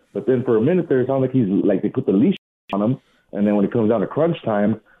 But then for a minute there, it sounds like they put the leash on him, and then when it comes down to crunch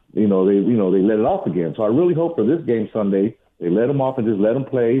time, they let it off again. So I really hope for this game Sunday, they let him off and just let him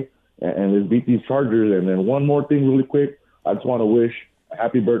play and let's beat these Chargers. And then one more thing really quick, I just want to wish a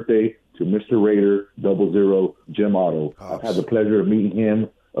happy birthday to Mr. Raider 00 Jim Otto. I've had the pleasure of meeting him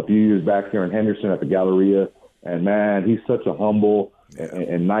a few years back here in Henderson at the Galleria. And, man, he's such a humble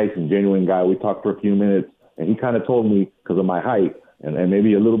and nice and genuine guy. We talked for a few minutes, and he kind of told me, because of my height and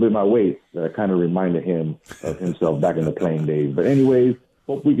maybe a little bit my weight, that I kind of reminded him of himself back in the playing days. But anyways,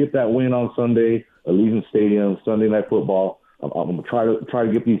 hope we get that win on Sunday, Allegiant Stadium, Sunday Night Football. I'm going to try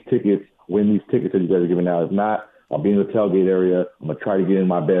to get these tickets, win these tickets that you guys are giving out. If not, I'll be in the tailgate area. I'm going to try to get in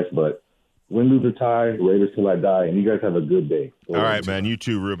my best, but win, lose, or tie, Raiders till I die. And you guys have a good day. All right, man. You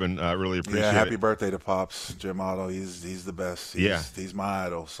too, Ruben. Really appreciate it. Happy birthday to Pops, Jim Otto. He's the best. He's my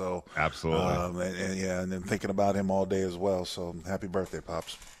idol. So absolutely. And then thinking about him all day as well. So happy birthday,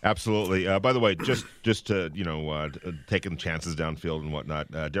 Pops. Absolutely. By the way, just to taking chances downfield and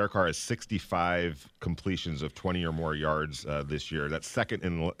whatnot, Derek Carr has 65 completions of 20 or more yards this year. That's second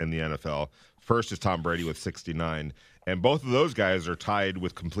in the NFL. First is Tom Brady with 69. And both of those guys are tied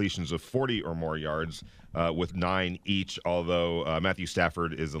with completions of 40 or more yards with 9 each, although Matthew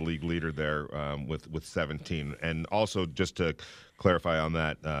Stafford is the league leader there with 17. And also, just to clarify on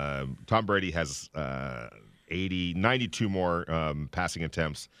that, Tom Brady has 92 more passing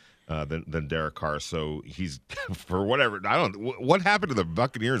attempts than Derek Carr. So he's for whatever. What happened to the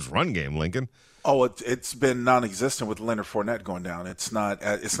Buccaneers' run game, Lincoln? Oh, it's been non-existent with Leonard Fournette going down. It's not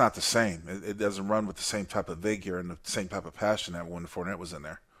the same. It doesn't run with the same type of vigor and the same type of passion that when Fournette was in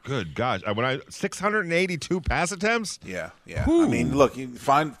there. Good gosh! 682 pass attempts. Yeah. Whew. I mean, look, you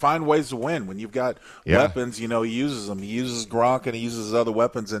find ways to win when you've got weapons. He uses them. He uses Gronk and he uses his other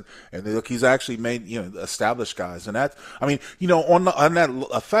weapons, and look, he's actually made established guys. And that, I mean, on that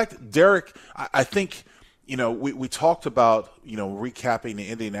effect, Derek, I think. We talked about, recapping the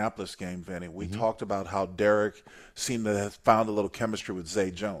Indianapolis game, Vinny. We talked about how Derek seemed to have found a little chemistry with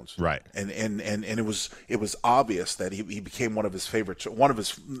Zay Jones. Right. And it was obvious that he became one of his favorites, one of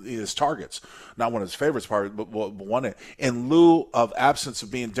his targets. Not one of his favorites, but one. In lieu of absence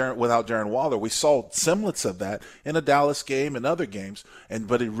of being without Darren Waller, we saw semblance of that in a Dallas game and other games,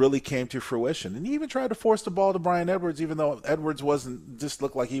 but it really came to fruition. And he even tried to force the ball to Bryan Edwards, even though Edwards just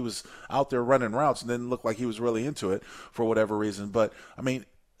looked like he was out there running routes and didn't look like he was really into it for whatever reason. But I mean,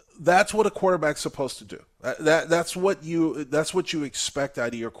 that's what a quarterback's supposed to do. That's what you expect out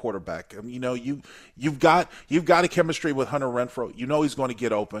of your quarterback. I mean, you've got a chemistry with Hunter Renfrow. He's going to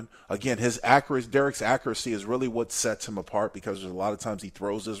get open. Again, Derek's accuracy is really what sets him apart, because there's a lot of times he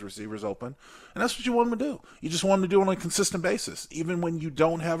throws his receivers open, and that's what you want him to do. You just want him to do it on a consistent basis. Even when you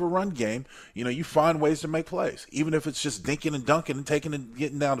don't have a run game, you find ways to make plays, even if it's just dinking and dunking and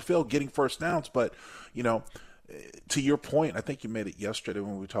getting down the field, getting first downs. But to your point, I think you made it yesterday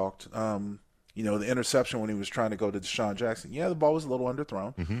when we talked. The interception when he was trying to go to Deshaun Jackson. Yeah, the ball was a little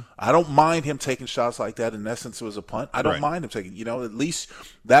underthrown. Mm-hmm. I don't mind him taking shots like that. In essence, it was a punt. I don't mind him taking. At least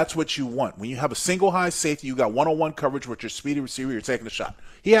that's what you want. When you have a single high safety, you got one-on-one coverage with your speedy receiver. You're taking a shot.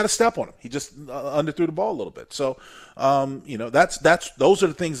 He had a step on him. He just underthrew the ball a little bit. So, those are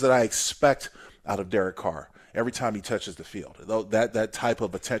the things that I expect out of Derek Carr every time he touches the field. That type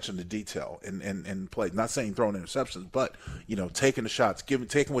of attention to detail and play. Not saying throwing interceptions, but taking the shots,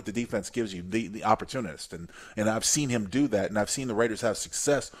 taking what the defense gives you, the opportunist. And I've seen him do that, and I've seen the Raiders have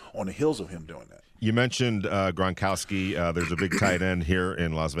success on the heels of him doing that. You mentioned Gronkowski. There's a big tight end here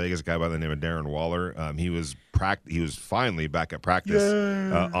in Las Vegas, a guy by the name of Darren Waller. He was finally back at practice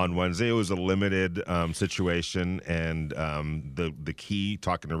on Wednesday. It was a limited situation, and the key,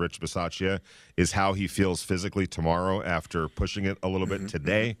 talking to Rich Bisaccia, is how he feels physically tomorrow after pushing it a little bit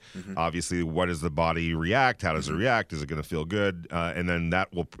today. Mm-hmm. Obviously, what does the body react? How does it react? Is it going to feel good? And then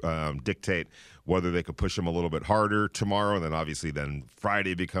that will dictate whether they could push him a little bit harder tomorrow. And then obviously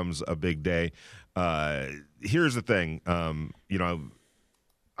Friday becomes a big day. Here's the thing,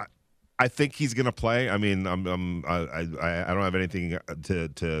 I think he's going to play. I mean, I don't have anything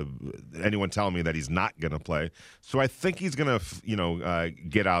to anyone telling me that he's not going to play. So I think he's going to,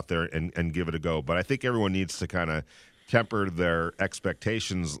 get out there and give it a go. But I think everyone needs to kind of temper their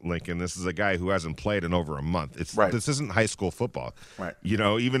expectations, Lincoln. This is a guy who hasn't played in over a month. This isn't high school football. Right.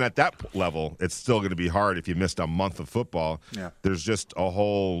 Even at that level, it's still going to be hard if you missed a month of football. Yeah. There's just a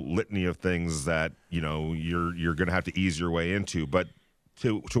whole litany of things that, you're going to have to ease your way into. But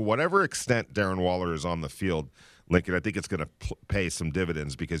to whatever extent Darren Waller is on the field, Lincoln, I think it's going to pay some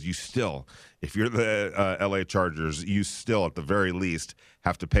dividends, because you still, if you're the LA Chargers, you still at the very least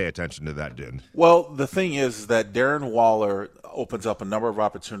have to pay attention to that dude. Well, the thing is that Darren Waller opens up a number of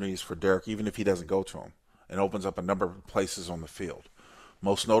opportunities for Derek, even if he doesn't go to him, and opens up a number of places on the field,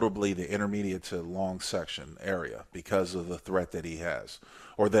 most notably the intermediate to long section area, because of the threat that he has,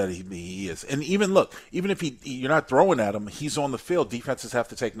 or that he is. And even if you're not throwing at him, he's on the field. Defenses have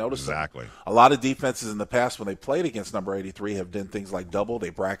to take notice Exactly. of him. A lot of defenses in the past, when they played against number 83, have done things like double.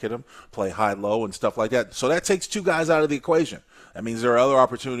 They bracket him, play high-low, and stuff like that. So that takes two guys out of the equation. That means there are other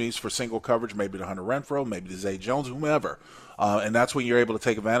opportunities for single coverage, maybe to Hunter Renfrow, maybe to Zay Jones, whomever. And that's when you're able to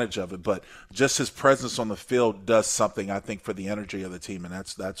take advantage of it. But just his presence on the field does something, I think, for the energy of the team, and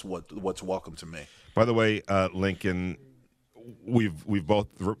that's what's welcome to me. By the way, Lincoln, we've both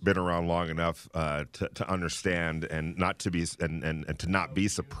been around long enough to understand and not to be and to not be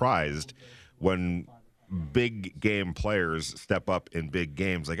surprised when big game players step up in big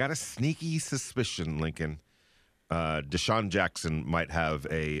games. I got a sneaky suspicion, Lincoln, Deshaun Jackson might have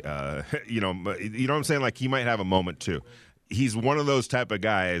a you know what I'm saying? Like, he might have a moment too. He's one of those type of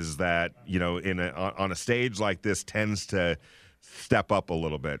guys that, on a stage like this tends to step up a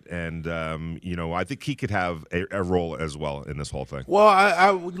little bit. And, I think he could have a role as well in this whole thing. Well,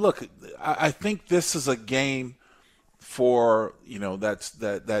 I think this is a game for,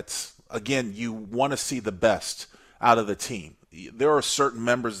 that's again, you want to see the best out of the team. There are certain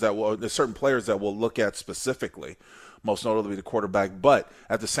there's certain players that will look at specifically, most notably the quarterback. But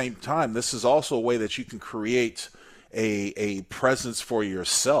at the same time, this is also a way that you can create a presence for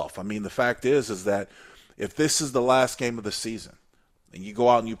yourself. I mean, the fact is that if this is the last game of the season and you go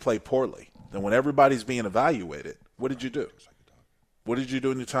out and you play poorly, then when everybody's being evaluated, what did you do? What did you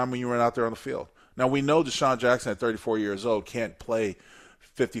do in your time when you were out there on the field? Now, we know Deshaun Jackson at 34 years old can't play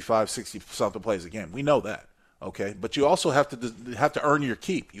 55, 60-something plays a game. We know that. Okay, but you also have to earn your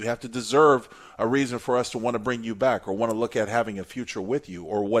keep. You have to deserve a reason for us to want to bring you back or want to look at having a future with you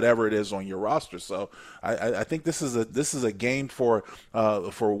or whatever it is on your roster. So I think this is a game for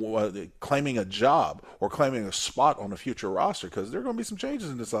claiming a job or claiming a spot on a future roster, because there are going to be some changes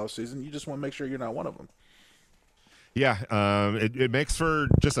in this offseason. You just want to make sure you're not one of them. Yeah, it makes for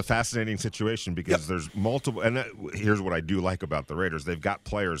just a fascinating situation because there's multiple. And here's what I do like about the Raiders: they've got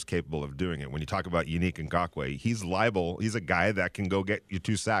players capable of doing it. When you talk about Unique Ngakoue, he's liable. He's a guy that can go get you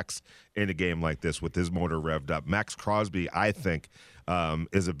 2 sacks in a game like this with his motor revved up. Max Crosby, I think,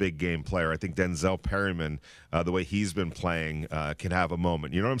 is a big game player. I think Denzel Perryman, the way he's been playing, can have a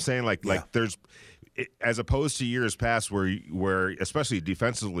moment. You know what I'm saying? Like there's. As opposed to years past where especially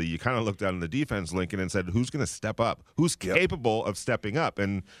defensively, you kind of looked down on the defense, Lincoln, and said, who's going to step up? Who's capable of stepping up?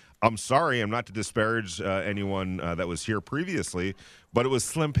 And I'm sorry, I'm not to disparage anyone that was here previously, but it was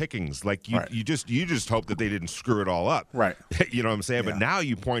slim pickings. Like you just hope that they didn't screw it all up. Right. You know what I'm saying? Yeah. But now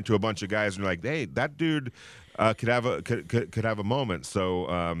you point to a bunch of guys and you're like, hey, that dude could have a moment.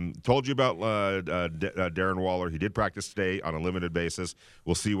 So told you about Darren Waller. He did practice today on a limited basis.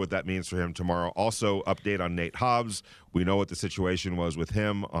 We'll see what that means for him tomorrow. Also, update on Nate Hobbs. We know what the situation was with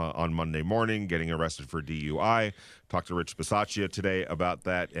him on Monday morning, getting arrested for DUI. Talked to Rich Bisaccia today about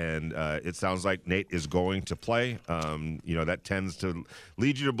that, and it sounds like Nate is going to play. That tends to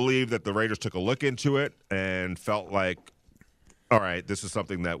lead you to believe that the Raiders took a look into it and felt like, all right, this is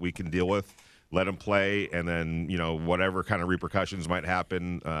something that we can deal with. Let him play, and then whatever kind of repercussions might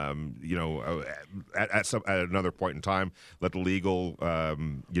happen, at another point in time, let the legal,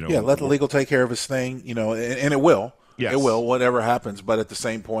 let the legal take care of his thing, and it will. Yes. It will, whatever happens. But at the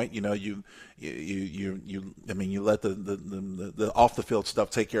same point, you let the off the field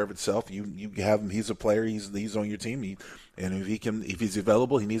stuff take care of itself. You have him. He's a player. He's on your team. And if he's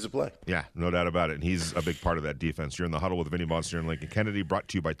available, he needs to play. Yeah, no doubt about it. And he's a big part of that defense. You're in the huddle with Vinny Bonsignore and Lincoln Kennedy, brought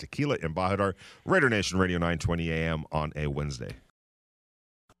to you by Tequila and Bajadar, Raider Nation Radio 920 AM on a Wednesday.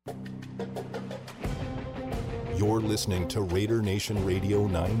 You're listening to Raider Nation Radio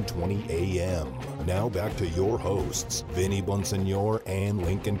 920 AM. Now back to your hosts, Vinny Bonsignore and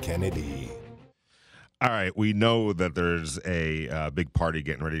Lincoln Kennedy. All right, we know that there's a big party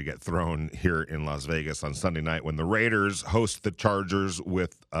getting ready to get thrown here in Las Vegas on Sunday night when the Raiders host the Chargers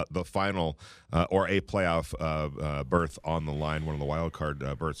with the final or a playoff berth on the line, one of the wild card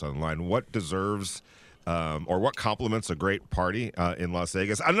berths on the line. What deserves or what complements a great party in Las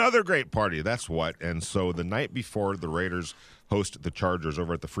Vegas? Another great party, that's what. And so the night before the Raiders host the Chargers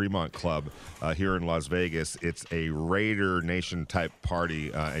over at the Fremont Club here in Las Vegas, it's a Raider Nation type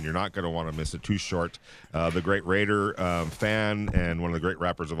party, and you're not going to want to miss it. Too Short, the great Raider fan and one of the great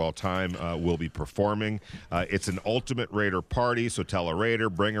rappers of all time, will be performing. It's an ultimate Raider party, so tell a Raider,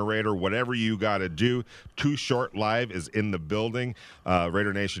 bring a Raider, whatever you got to do. Too Short Live is in the building.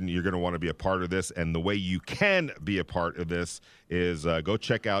 Raider Nation, you're going to want to be a part of this, and the way you can be a part of this is go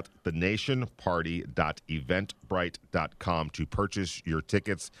check out thenationparty.eventbrite.com to purchase your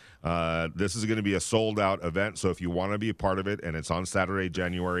tickets. This is going to be a sold-out event, so if you want to be a part of it, and it's on Saturday,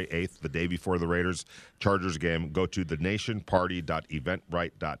 January 8th, the day before the Raiders-Chargers game, go to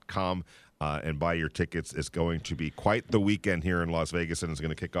thenationparty.eventbrite.com and buy your tickets. It's going to be quite the weekend here in Las Vegas, and it's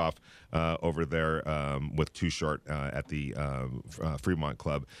going to kick off over there with Too Short at the Fremont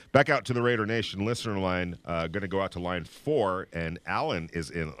Club. Back out to the Raider Nation listener line. Going to go out to line 4, and Alan is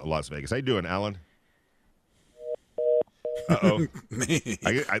in Las Vegas. How you doing, Alan? Uh-oh.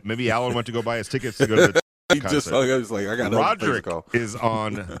 Maybe Alan went to go buy his tickets to go to the concert. I was like, I got Roderick is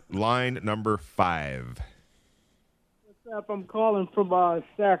on line number 5. What's up? I'm calling from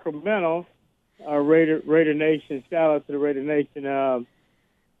Sacramento, Raider Nation. Shout out to the Raider Nation.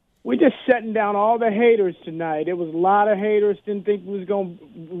 We're just shutting down all the haters tonight. There was a lot of haters didn't think we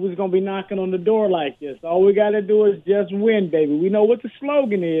was gonna be knocking on the door like this. All we got to do is just win, baby. We know what the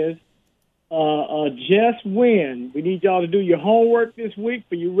slogan is. Just win. We need y'all to do your homework this week.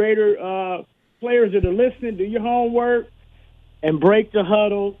 For you Raider players that are listening, do your homework and break the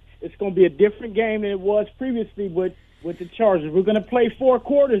huddle. It's going to be a different game than it was previously with the Chargers. We're going to play 4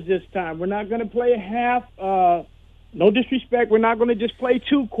 quarters this time. We're not going to play half. No disrespect. We're not going to just play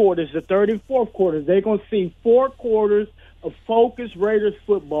 2 quarters, the third and fourth quarters. They're going to see 4 quarters of focused Raiders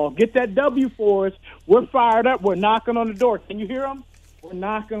football. Get that W for us. We're fired up. We're knocking on the door. Can you hear them? We're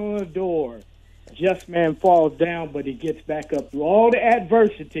knocking on the door. just man falls down, but he gets back up through all the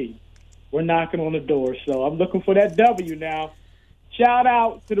adversity. We're knocking on the door. So I'm looking for that W now. Shout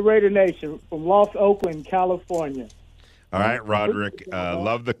out to the Raider Nation from Los Oakland, California. All right, Roderick,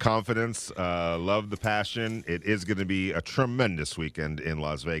 love the confidence, love the passion. It is going to be a tremendous weekend in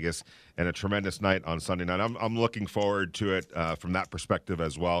Las Vegas and a tremendous night on Sunday night. I'm looking forward to it from that perspective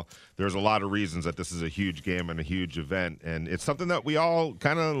as well. There's a lot of reasons that this is a huge game and a huge event, and it's something that we all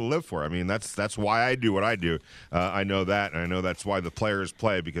kind of live for. I mean, that's why I do what I do. I know that, and I know that's why the players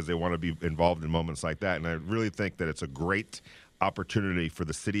play, because they want to be involved in moments like that, and I really think that it's a great opportunity for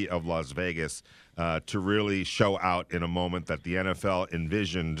the city of Las Vegas to really show out in a moment that the NFL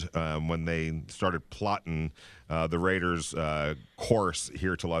envisioned when they started plotting the Raiders' course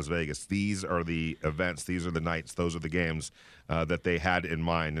here to Las Vegas. These are the events, these are the nights, those are the games that they had in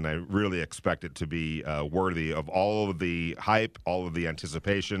mind, and I really expect it to be worthy of all of the hype, all of the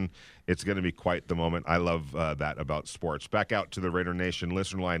anticipation. It's going to be quite the moment. I love that about sports. Back out to the Raider Nation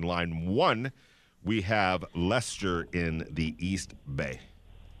listener line, line 1. We have Lester in the East Bay.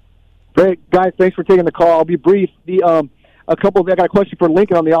 Great, guys. Thanks for taking the call. I'll be brief. I got a question for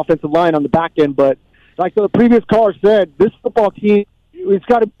Lincoln on the offensive line on the back end, but like the previous caller said, this football team, it's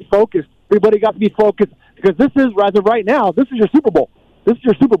got to be focused. Everybody got to be focused, because this is, as of right now, this is your Super Bowl. This is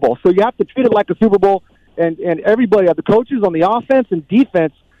your Super Bowl. So you have to treat it like a Super Bowl, and everybody, the coaches on the offense and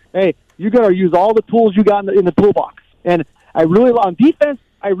defense, hey, you got to use all the tools you got in the toolbox. And on defense,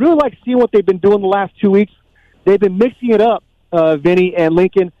 I really like seeing what they've been doing the last 2 weeks. They've been mixing it up, Vinny and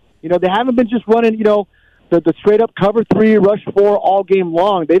Lincoln. They haven't been just running, the straight-up cover 3, rush 4 all game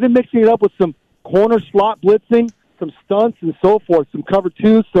long. They've been mixing it up with some corner slot blitzing, some stunts and so forth, some cover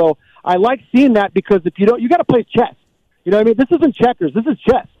 2. So I like seeing that, because if you don't, you got to play chess. You know what I mean? This isn't checkers. This is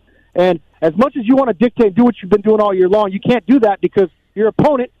chess. And as much as you want to dictate and do what you've been doing all year long, you can't do that, because your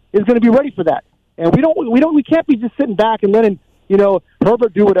opponent is going to be ready for that. And we can't be just sitting back and letting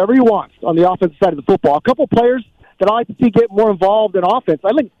Herbert do whatever he wants on the offensive side of the football. A couple players that I like to see get more involved in offense.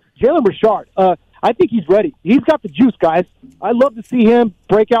 I think Jalen Richard. I think he's ready. He's got the juice, guys. I love to see him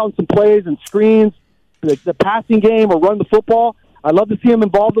break out in some plays and screens, the passing game or run the football. I love to see him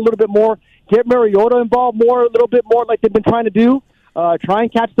involved a little bit more. Get Mariota involved a little bit more, like they've been trying to do. Try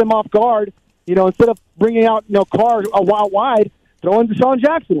and catch them off guard. Instead of bringing out Carr a wide. Throw in Deshaun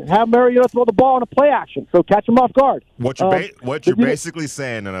Jackson and have Mariota throw the ball in a play action. So catch him off guard. What you're basically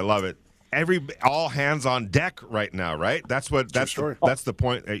saying, and I love it, all hands on deck right now, right? That's the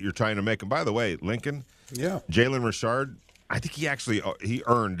point that you're trying to make. And by the way, Lincoln, Jalen Richard, I think he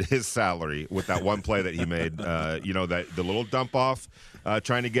earned his salary with that one play that he made. That the little dump off,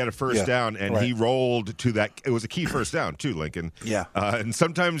 trying to get a first down, and he rolled to that. It was a key first down too, Lincoln. Yeah. And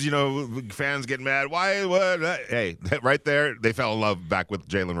sometimes fans get mad. Why? What? Hey, right there, they fell in love back with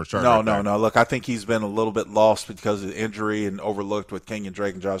Jalen Richard. No. Look, I think he's been a little bit lost because of injury and overlooked with Kenyon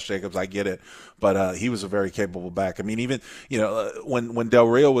Drake and Josh Jacobs. I get it, but he was a very capable back. I mean, even when Del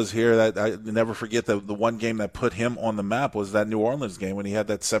Rio was here, that I never forget the one game that put him on the map was that New Orleans game when he had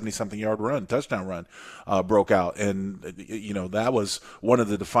that 70-something yard touchdown run, broke out, and that was one of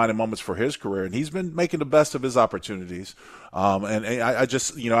the defining moments for his career. And he's been making the best of his opportunities. And I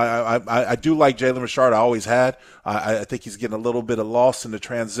just I do like Jalen Richard. I always had. I think he's getting a little bit of lost in the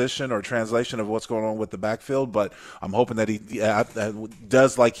translation of what's going on with the backfield. But I'm hoping that he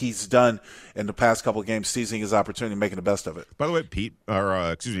does like he's done in the past couple of games, seizing his opportunity, and making the best of it. By the way,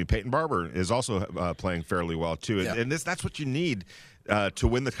 Peyton Barber is also playing fairly well too, and that's what you need to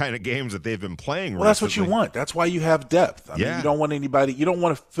win the kind of games that they've been playing. Well, that's what you want. That's why you have depth. I mean, you don't want anybody. You don't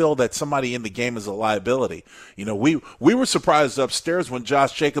want to feel that somebody in the game is a liability. We were surprised upstairs when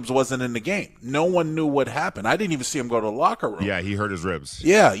Josh Jacobs wasn't in the game. No one knew what happened. I didn't even see him go to the locker room. Yeah, he hurt his ribs.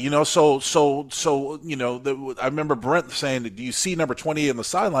 Yeah, so I remember Brent saying, "Do you see number 28 on the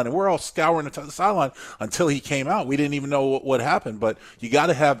sideline?" And we're all scouring the sideline until he came out. We didn't even know what happened. But you got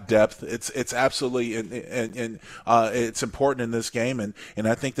to have depth. It's absolutely and it's important in this game. And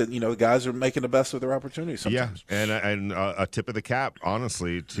I think that guys are making the best of their opportunities sometimes. Yeah, and a tip of the cap,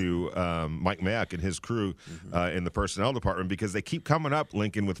 honestly, to Mike Mayock and his crew in the personnel department, because they keep coming up,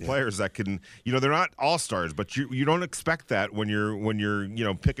 Lincoln, with players that can, they're not all-stars, but you don't expect that when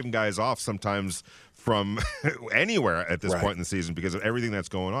you're picking guys off sometimes from anywhere at this point in the season because of everything that's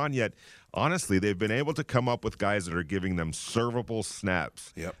going on. Yet, honestly, they've been able to come up with guys that are giving them servable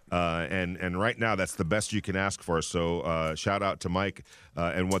snaps. Yep. And right now, that's the best you can ask for. So shout out to Mike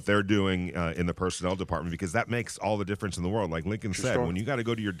and what they're doing in the personnel department, because that makes all the difference in the world. Like Lincoln said, when you got to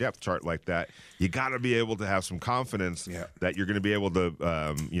go to your depth chart like that, you got to be able to have some confidence that you're going to be able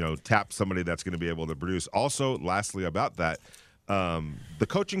to, tap somebody that's going to be able to produce. Also, lastly about that, The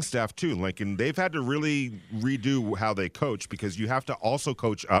coaching staff too, Lincoln, they've had to really redo how they coach, because you have to also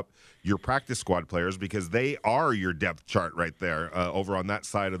coach up your practice squad players, because they are your depth chart right there over on that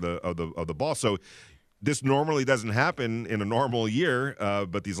side of the ball. So this normally doesn't happen in a normal year,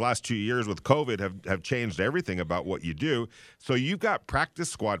 but these last 2 years with COVID have changed everything about what you do. So you've got practice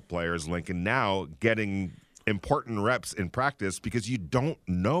squad players, Lincoln, now getting important reps in practice, because you don't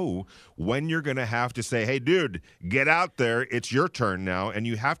know when you're going to have to say, hey, dude, get out there. It's your turn now. And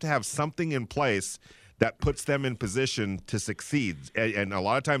you have to have something in place that puts them in position to succeed. And a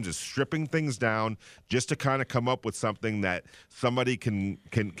lot of times it's stripping things down just to kind of come up with something that somebody can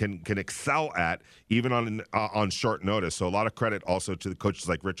excel at, even on short notice. So a lot of credit also to the coaches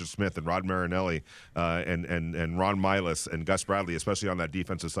like Richard Smith and Rod Marinelli and Ron Milas and Gus Bradley, especially on that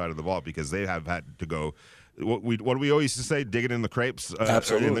defensive side of the ball, because they have had to go. What do we always used to say? Digging in the crates,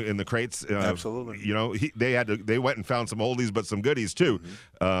 absolutely, in the crates. Absolutely. You know, they went and found some oldies but some goodies too,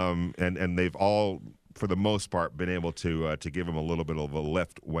 and they've all, for the most part, been able to give him a little bit of a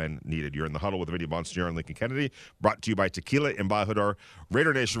lift when needed. You're in the huddle with Vinny Bonsignore and Lincoln Kennedy, brought to you by Tequila Embajador,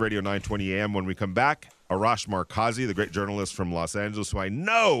 Raider Nation Radio 920 AM. When we come back, Arash Markazi, the great journalist from Los Angeles, who I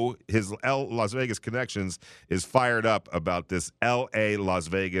know his Las Vegas connections, is fired up about this L.A. Las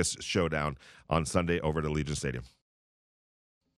Vegas showdown on Sunday over at Allegiant Stadium.